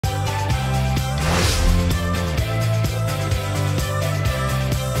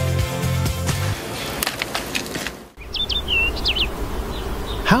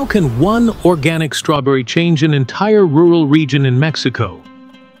How can one organic strawberry change an entire rural region in Mexico?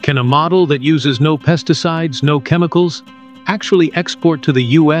 Can a model that uses no pesticides, no chemicals, actually export to the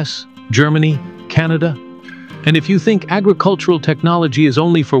US, Germany, Canada? And if you think agricultural technology is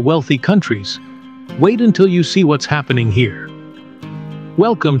only for wealthy countries, wait until you see what's happening here.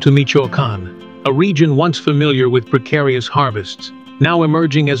 Welcome to Michoacán, a region once familiar with precarious harvests, now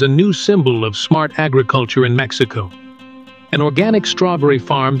emerging as a new symbol of smart agriculture in Mexico. An organic strawberry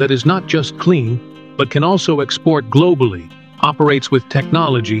farm that is not just clean, but can also export globally, operates with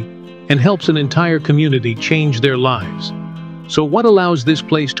technology, and helps an entire community change their lives. So what allows this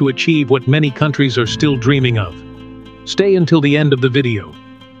place to achieve what many countries are still dreaming of? Stay until the end of the video.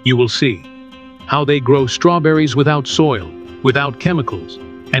 You will see how they grow strawberries without soil, without chemicals,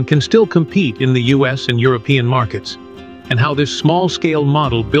 and can still compete in the US and European markets, and how this small-scale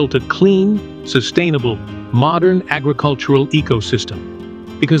model built a clean, sustainable, modern agricultural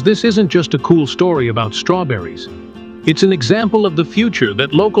ecosystem. Because this isn't just a cool story about strawberries. It's an example of the future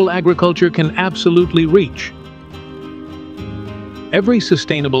that local agriculture can absolutely reach. Every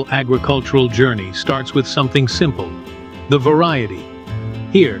sustainable agricultural journey starts with something simple: the variety.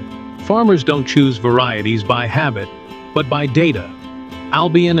 Here, farmers don't choose varieties by habit, but by data.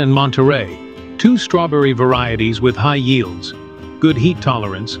 Albion and Monterey, two strawberry varieties with high yields, good heat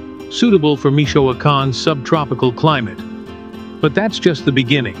tolerance, suitable for Michoacán's subtropical climate. But that's just the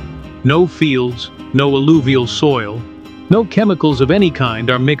beginning. No fields, no alluvial soil, no chemicals of any kind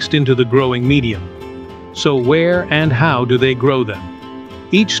are mixed into the growing medium. So where and how do they grow them?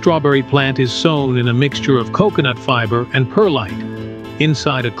 Each strawberry plant is sown in a mixture of coconut fiber and perlite,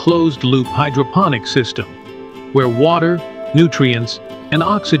 inside a closed-loop hydroponic system, where water, nutrients, and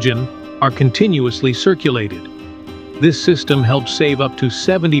oxygen are continuously circulated. This system helps save up to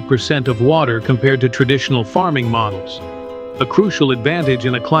 70% of water compared to traditional farming models, a crucial advantage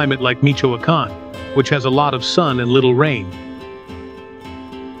in a climate like Michoacán, which has a lot of sun and little rain.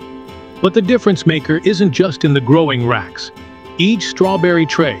 But the difference maker isn't just in the growing racks. Each strawberry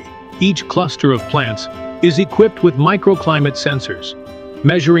tray, each cluster of plants, is equipped with microclimate sensors,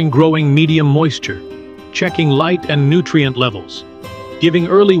 measuring growing medium moisture, checking light and nutrient levels, giving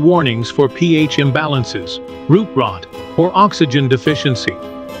early warnings for pH imbalances, root rot, or oxygen deficiency.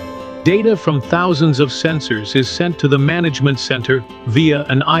 Data from thousands of sensors is sent to the management center via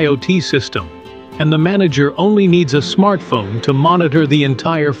an IoT system, and the manager only needs a smartphone to monitor the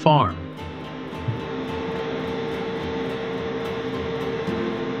entire farm.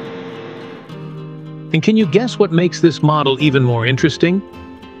 And can you guess what makes this model even more interesting?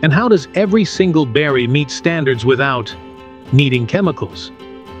 And how does every single berry meet standards without needing chemicals?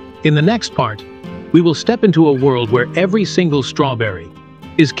 In the next part, we will step into a world where every single strawberry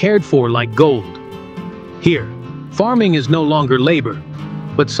is cared for like gold. Here, farming is no longer labor,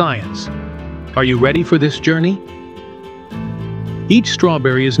 but science. Are you ready for this journey? Each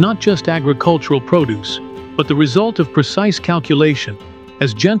strawberry is not just agricultural produce, but the result of precise calculation,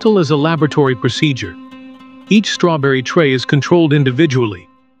 as gentle as a laboratory procedure. Each strawberry tray is controlled individually,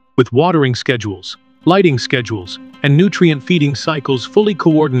 with watering schedules, lighting schedules, and nutrient feeding cycles fully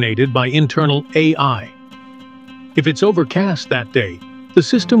coordinated by internal AI. If it's overcast that day, the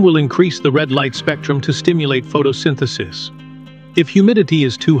system will increase the red light spectrum to stimulate photosynthesis. If humidity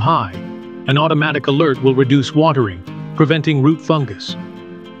is too high, an automatic alert will reduce watering, preventing root fungus.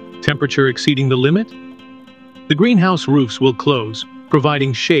 Temperature exceeding the limit? The greenhouse roofs will close,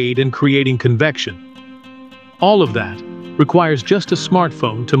 providing shade and creating convection. All of that requires just a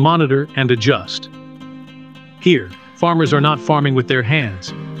smartphone to monitor and adjust. Here, farmers are not farming with their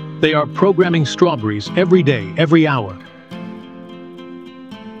hands. They are programming strawberries every day, every hour.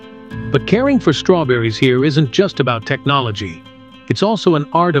 But caring for strawberries here isn't just about technology. It's also an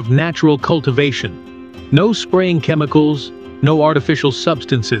art of natural cultivation. No spraying chemicals, no artificial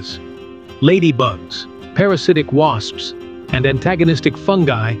substances. Ladybugs, parasitic wasps, and antagonistic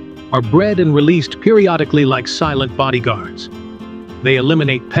fungi are bred and released periodically like silent bodyguards. They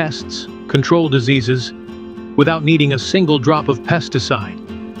eliminate pests, control diseases, without needing a single drop of pesticide.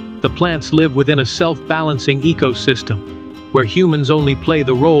 The plants live within a self-balancing ecosystem, where humans only play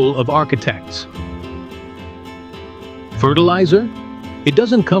the role of architects. Fertilizer? It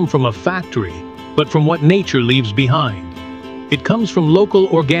doesn't come from a factory, but from what nature leaves behind. It comes from local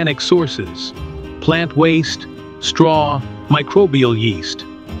organic sources: plant waste, straw, microbial yeast,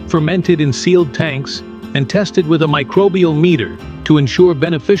 fermented in sealed tanks, and tested with a microbial meter to ensure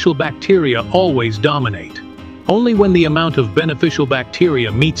beneficial bacteria always dominate. Only when the amount of beneficial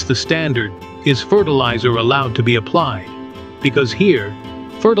bacteria meets the standard is fertilizer allowed to be applied. Because here,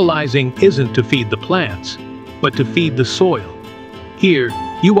 fertilizing isn't to feed the plants, but to feed the soil. Here,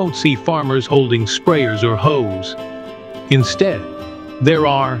 You won't see farmers holding sprayers or hose. Instead, there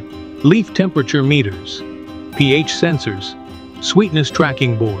are leaf temperature meters, pH sensors, sweetness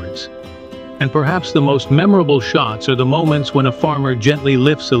tracking boards, and perhaps the most memorable shots are the moments when a farmer gently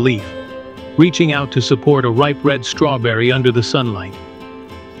lifts a leaf, reaching out to support a ripe red strawberry under the sunlight.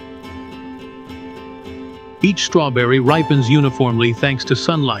 Each strawberry ripens uniformly thanks to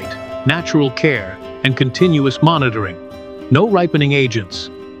sunlight, natural care, and continuous monitoring. No ripening agents,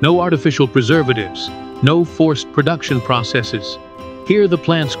 no artificial preservatives, no forced production processes. Here the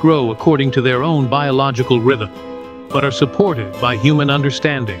plants grow according to their own biological rhythm, but are supported by human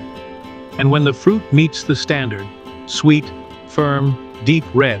understanding. And when the fruit meets the standard, sweet, firm, deep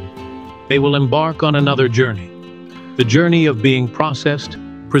red, they will embark on another journey. The journey of being processed,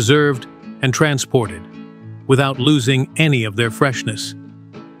 preserved, and transported, without losing any of their freshness.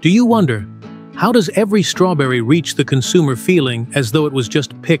 Do you wonder, how does every strawberry reach the consumer feeling as though it was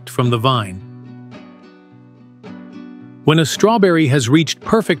just picked from the vine? When a strawberry has reached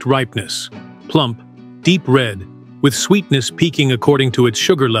perfect ripeness, plump, deep red, with sweetness peaking according to its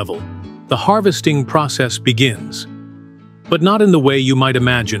sugar level, the harvesting process begins. But not in the way you might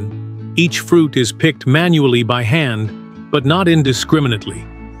imagine. Each fruit is picked manually by hand, but not indiscriminately.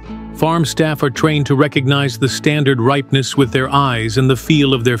 Farm staff are trained to recognize the standard ripeness with their eyes and the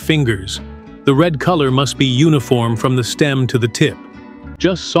feel of their fingers. The red color must be uniform from the stem to the tip,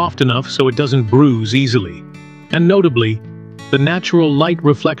 just soft enough so it doesn't bruise easily. And notably, the natural light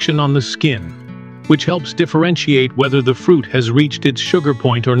reflection on the skin, which helps differentiate whether the fruit has reached its sugar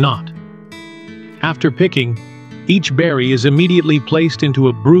point or not. After picking, each berry is immediately placed into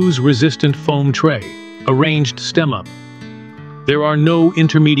a bruise-resistant foam tray, arranged stem up. There are no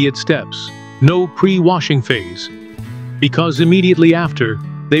intermediate steps, no pre-washing phase, because immediately after,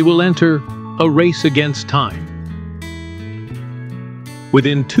 they will enter a race against time.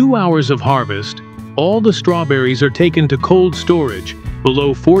 Within 2 hours of harvest, all the strawberries are taken to cold storage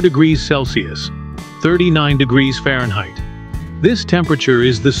below 4 degrees Celsius, 39 degrees Fahrenheit. This temperature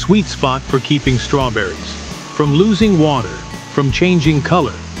is the sweet spot for keeping strawberries from losing water, from changing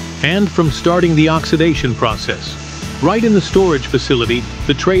color, and from starting the oxidation process. Right in the storage facility,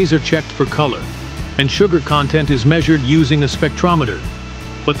 the trays are checked for color, and sugar content is measured using a spectrometer.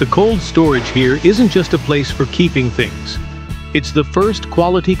 But the cold storage here isn't just a place for keeping things. It's the first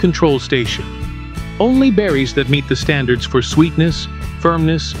quality control station. Only berries that meet the standards for sweetness,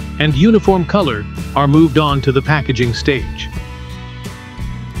 firmness, and uniform color are moved on to the packaging stage.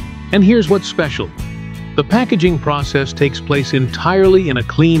 And here's what's special. The packaging process takes place entirely in a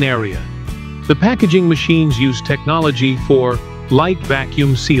clean area. The packaging machines use technology for light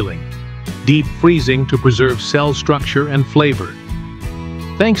vacuum sealing, deep freezing to preserve cell structure and flavor.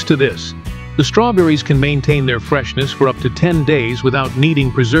 Thanks to this, the strawberries can maintain their freshness for up to 10 days without needing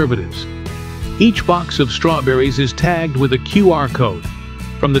preservatives. Each box of strawberries is tagged with a QR code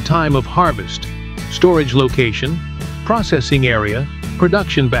from the time of harvest, storage location, processing area,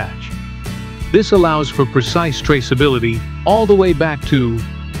 production batch. This allows for precise traceability all the way back to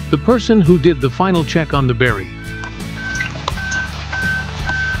the person who did the final check on the berry.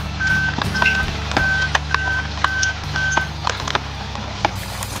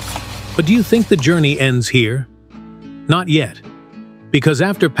 But do you think the journey ends here? Not yet. Because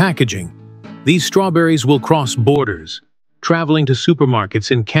after packaging, these strawberries will cross borders, traveling to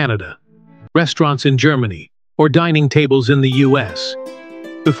supermarkets in Canada, restaurants in Germany, or dining tables in the US.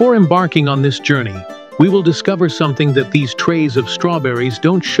 Before embarking on this journey, we will discover something that these trays of strawberries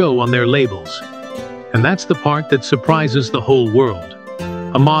don't show on their labels. And that's the part that surprises the whole world.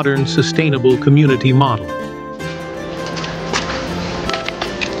 A modern, sustainable community model.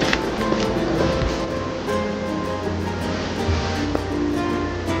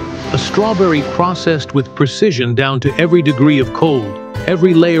 A strawberry processed with precision down to every degree of cold,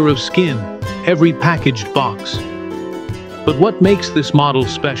 every layer of skin, every packaged box. But what makes this model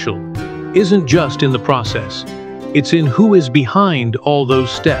special isn't just in the process. It's in who is behind all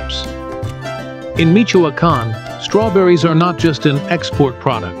those steps. In Michoacán, strawberries are not just an export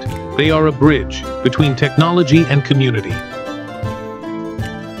product. They are a bridge between technology and community.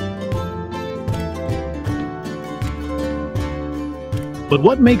 But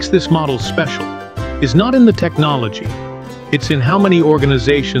what makes this model special is not in the technology. It's in how many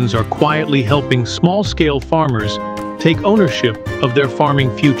organizations are quietly helping small-scale farmers take ownership of their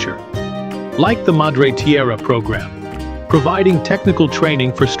farming future. Like the Madre Tierra program, providing technical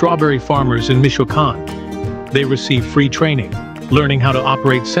training for strawberry farmers in Michoacán. They receive free training, learning how to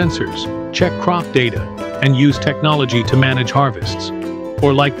operate sensors, check crop data, and use technology to manage harvests.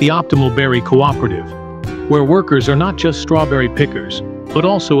 Or like the Optimal Berry Cooperative, where workers are not just strawberry pickers, but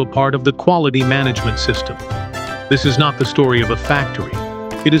also a part of the quality management system. This is not the story of a factory.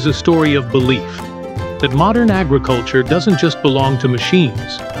 It is a story of belief that modern agriculture doesn't just belong to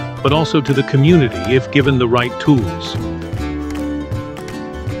machines, but also to the community if given the right tools.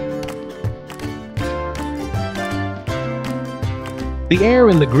 The air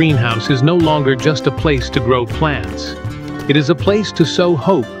in the greenhouse is no longer just a place to grow plants. It is a place to sow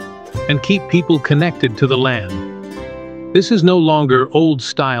hope and keep people connected to the land. This is no longer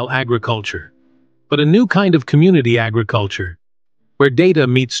old-style agriculture, but a new kind of community agriculture, where data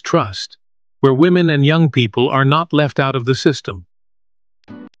meets trust, where women and young people are not left out of the system.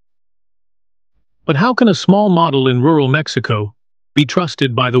 But how can a small model in rural Mexico be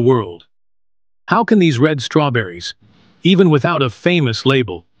trusted by the world? How can these red strawberries, even without a famous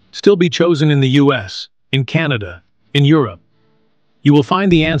label, still be chosen in the US, in Canada, in Europe? You will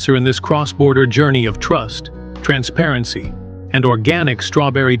find the answer in this cross-border journey of trust, transparency, and organic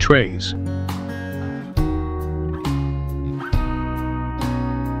strawberry trays.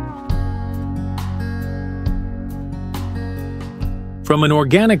 From an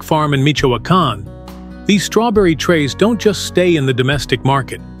organic farm in Michoacán, these strawberry trays don't just stay in the domestic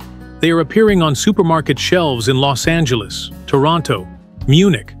market. They are appearing on supermarket shelves in Los Angeles, Toronto,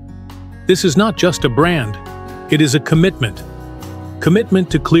 Munich. This is not just a brand, it is a commitment. Commitment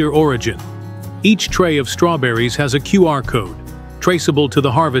to clear origin. Each tray of strawberries has a QR code, traceable to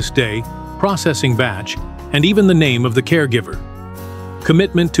the harvest day, processing batch, and even the name of the caregiver.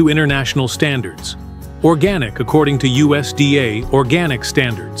 Commitment to international standards. Organic according to USDA organic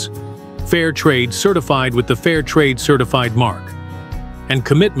standards. Fair trade certified with the Fair Trade Certified mark. And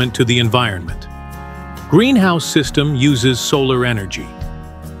commitment to the environment. Greenhouse system uses solar energy.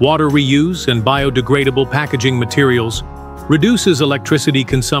 Water reuse and biodegradable packaging materials reduces electricity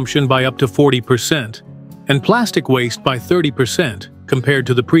consumption by up to 40% and plastic waste by 30% compared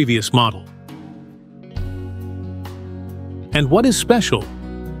to the previous model. And what is special?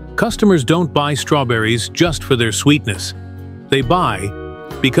 Customers don't buy strawberries just for their sweetness. They buy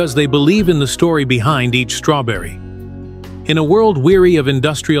because they believe in the story behind each strawberry. In a world weary of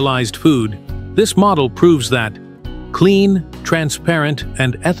industrialized food, this model proves that clean, transparent,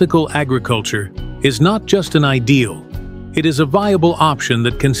 and ethical agriculture is not just an ideal. It is a viable option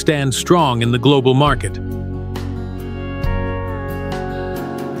that can stand strong in the global market.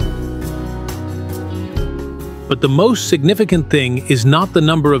 But the most significant thing is not the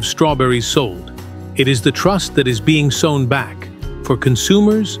number of strawberries sold. It is the trust that is being sown back, for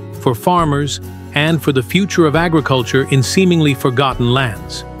consumers, for farmers, and for the future of agriculture in seemingly forgotten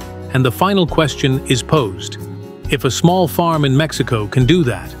lands. And the final question is posed. If a small farm in Mexico can do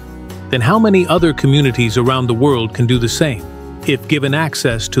that, then how many other communities around the world can do the same, if given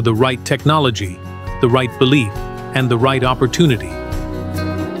access to the right technology, the right belief, and the right opportunity?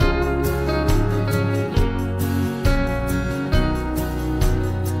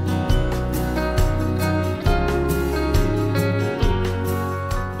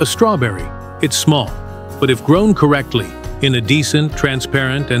 A strawberry, it's small, but if grown correctly, in a decent,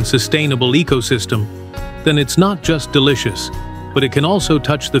 transparent, and sustainable ecosystem, then it's not just delicious, but it can also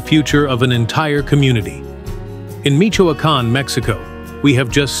touch the future of an entire community. In Michoacán, Mexico, we have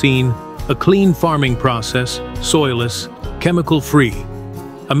just seen a clean farming process, soilless, chemical-free,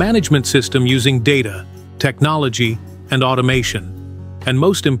 a management system using data, technology, and automation, and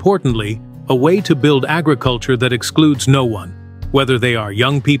most importantly, a way to build agriculture that excludes no one, whether they are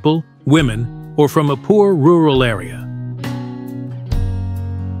young people, women, or from a poor rural area.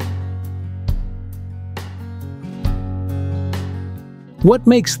 What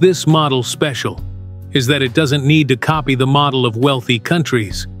makes this model special is that it doesn't need to copy the model of wealthy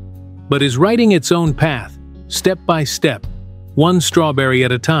countries, but is writing its own path, step by step, one strawberry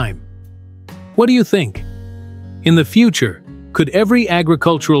at a time. What do you think? In the future, could every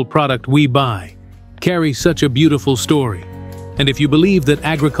agricultural product we buy carry such a beautiful story? And if you believe that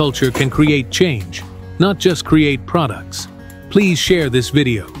agriculture can create change, not just create products, please share this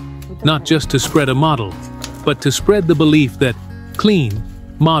video, not just to spread a model, but to spread the belief that clean,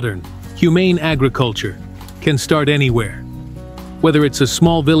 modern, humane agriculture can start anywhere, whether it's a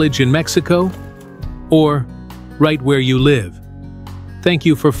small village in Mexico or right where you live. Thank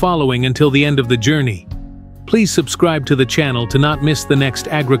you for following until the end of the journey. Please subscribe to the channel to not miss the next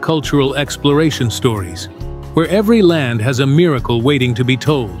agricultural exploration stories, where every land has a miracle waiting to be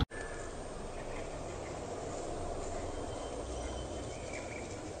told.